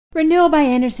Renewal by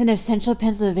Andersen of Central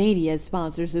Pennsylvania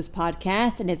sponsors this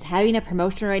podcast, and it's having a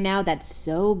promotion right now that's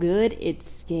so good, it's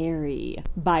scary.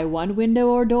 Buy one window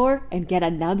or door and get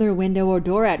another window or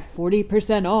door at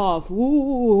 40% off.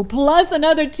 Ooh, plus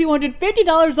another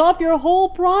 $250 off your whole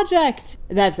project.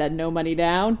 That's at no money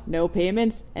down, no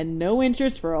payments, and no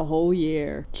interest for a whole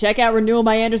year. Check out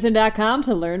renewalbyandersen.com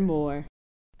to learn more.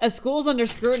 A school's under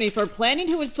scrutiny for planning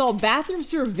to install bathroom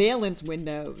surveillance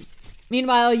windows.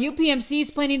 Meanwhile, UPMC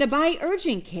is planning to buy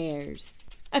urgent cares.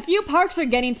 A few parks are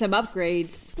getting some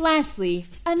upgrades. Lastly,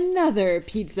 another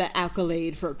pizza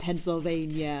accolade for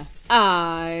Pennsylvania.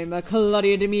 I'm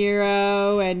Claudia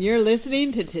Dimuro, and you're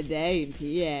listening to Today in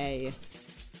PA.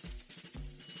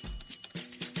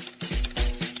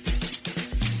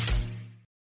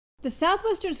 The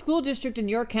Southwestern School District in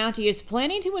York County is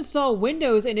planning to install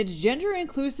windows in its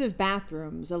gender-inclusive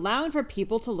bathrooms, allowing for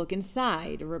people to look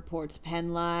inside, reports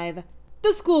PennLive.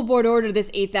 The school board ordered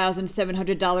this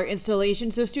 $8,700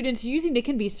 installation so students using it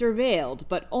can be surveilled,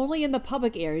 but only in the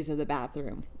public areas of the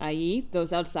bathroom, i.e.,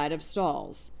 those outside of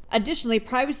stalls. Additionally,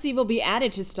 privacy will be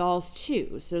added to stalls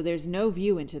too, so there's no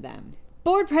view into them.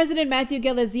 Board President Matthew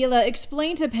Gelazila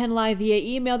explained to PennLive via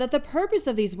email that the purpose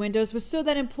of these windows was so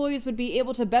that employees would be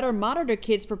able to better monitor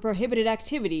kids for prohibited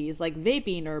activities like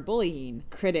vaping or bullying.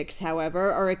 Critics,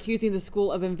 however, are accusing the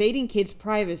school of invading kids'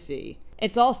 privacy.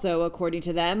 It's also, according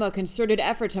to them, a concerted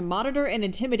effort to monitor and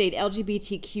intimidate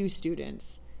LGBTQ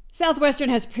students. Southwestern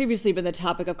has previously been the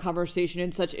topic of conversation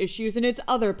in such issues in its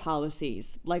other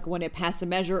policies, like when it passed a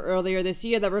measure earlier this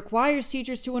year that requires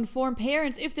teachers to inform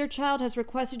parents if their child has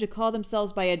requested to call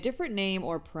themselves by a different name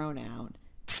or pronoun.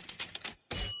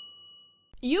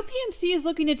 UPMC is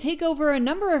looking to take over a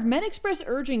number of MedExpress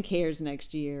urgent cares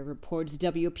next year, reports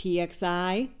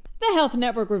WPXI. The Health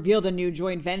Network revealed a new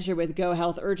joint venture with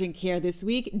GoHealth Urgent Care this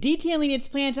week, detailing its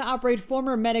plan to operate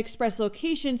former MedExpress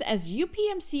locations as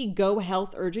UPMC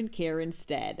GoHealth Urgent Care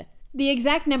instead. The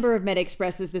exact number of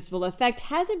MedExpresses this will affect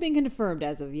hasn't been confirmed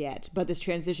as of yet, but this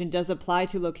transition does apply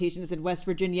to locations in West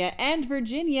Virginia and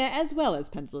Virginia as well as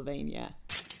Pennsylvania.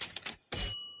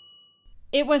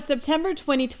 It was September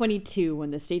 2022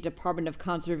 when the State Department of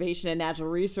Conservation and Natural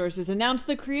Resources announced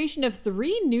the creation of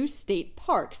 3 new state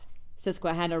parks: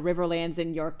 Susquehanna Riverlands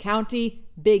in York County,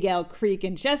 Big Elk Creek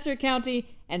in Chester County,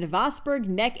 and Vosburgh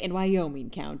Neck in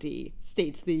Wyoming County,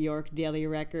 states the York Daily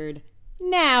Record.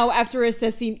 Now, after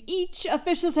assessing each,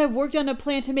 officials have worked on a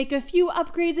plan to make a few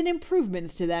upgrades and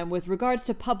improvements to them with regards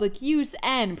to public use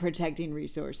and protecting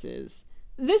resources.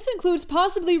 This includes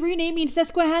possibly renaming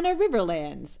Susquehanna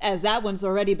Riverlands, as that one's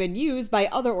already been used by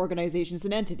other organizations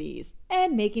and entities,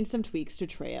 and making some tweaks to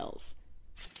trails.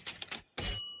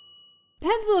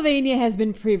 Pennsylvania has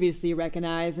been previously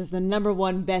recognized as the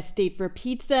 #1 best state for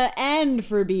pizza and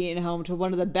for being home to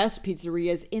one of the best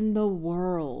pizzerias in the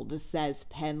world, says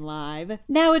PennLive.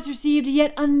 Now it's received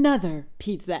yet another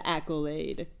pizza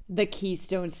accolade. The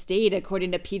Keystone State,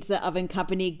 according to pizza oven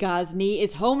company Gosney,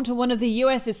 is home to one of the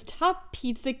U.S.'s top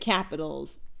pizza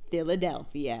capitals,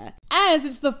 Philadelphia, as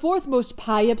it's the 4th most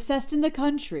pie-obsessed in the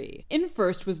country. In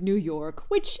first was New York,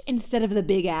 which, instead of the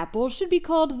Big Apple, should be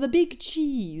called the Big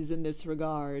Cheese in this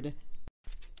regard.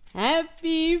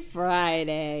 Happy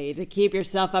Friday! To keep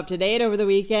yourself up to date over the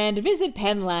weekend, visit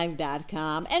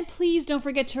PennLive.com, and please don't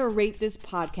forget to rate this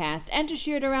podcast and to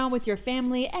share it around with your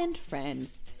family and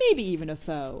friends, maybe even a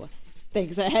foe.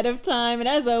 Thanks ahead of time, and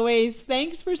as always,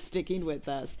 thanks for sticking with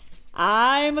us.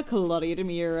 I'm Claudia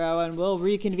Dimuro, and we'll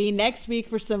reconvene next week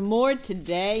for some more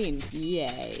Today in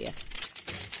PA.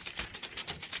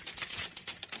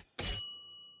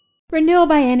 Renewal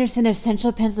by Andersen of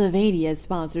Central Pennsylvania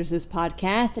sponsors this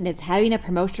podcast, and it's having a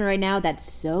promotion right now that's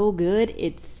so good,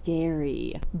 it's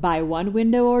scary. Buy one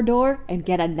window or door and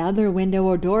get another window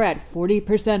or door at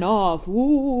 40% off.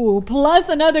 Ooh, plus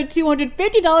another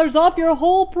 $250 off your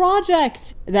whole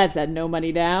project. That's at no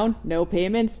money down, no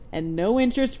payments, and no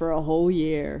interest for a whole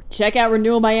year. Check out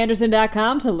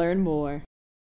renewalbyandersen.com to learn more.